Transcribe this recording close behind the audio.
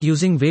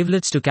Using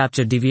wavelets to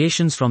capture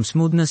deviations from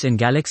smoothness in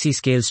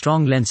galaxy-scale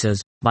strong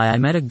lenses, by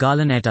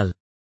Garland et al.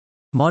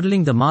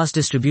 Modeling the mass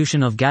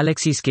distribution of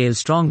galaxy-scale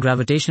strong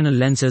gravitational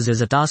lenses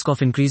is a task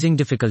of increasing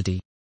difficulty.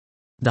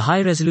 The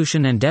high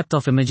resolution and depth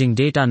of imaging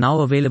data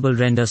now available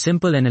render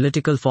simple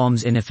analytical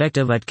forms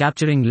ineffective at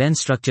capturing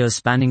lens structures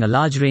spanning a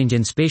large range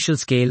in spatial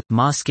scale,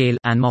 mass scale,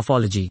 and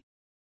morphology.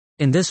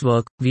 In this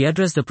work, we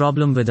address the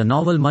problem with a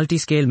novel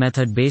multiscale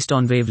method based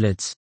on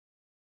wavelets.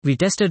 We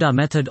tested our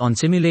method on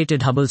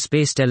simulated Hubble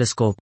Space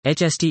Telescope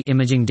 (HST)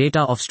 imaging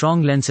data of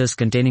strong lenses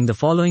containing the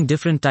following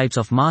different types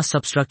of mass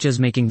substructures,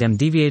 making them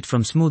deviate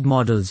from smooth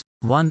models.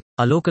 1.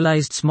 A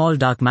localized small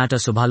dark matter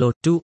subhalo.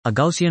 2. A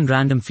Gaussian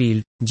random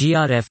field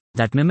 (GRF)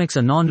 that mimics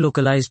a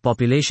non-localized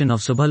population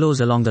of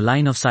subhalos along the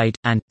line of sight.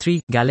 And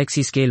 3.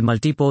 Galaxy-scale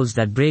multipoles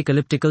that break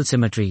elliptical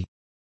symmetry.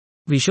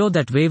 We show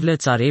that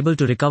wavelets are able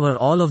to recover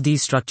all of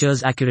these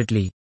structures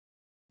accurately.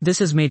 This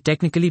is made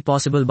technically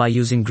possible by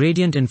using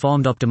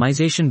gradient-informed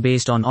optimization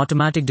based on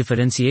automatic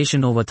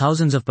differentiation over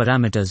thousands of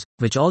parameters,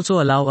 which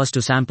also allow us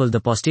to sample the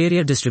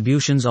posterior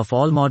distributions of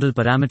all model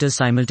parameters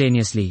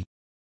simultaneously.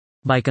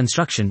 By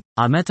construction,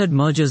 our method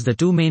merges the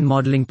two main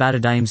modeling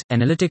paradigms,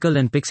 analytical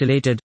and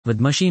pixelated,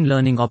 with machine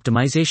learning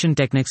optimization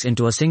techniques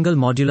into a single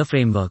modular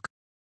framework.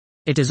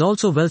 It is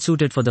also well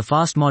suited for the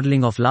fast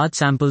modeling of large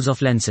samples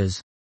of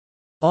lenses.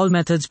 All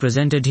methods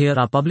presented here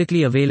are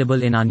publicly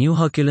available in our new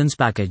Hercules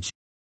package.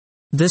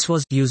 This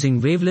was using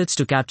wavelets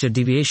to capture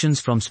deviations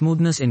from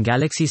smoothness in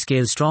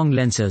galaxy-scale strong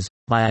lenses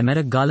by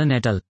Garland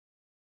et al.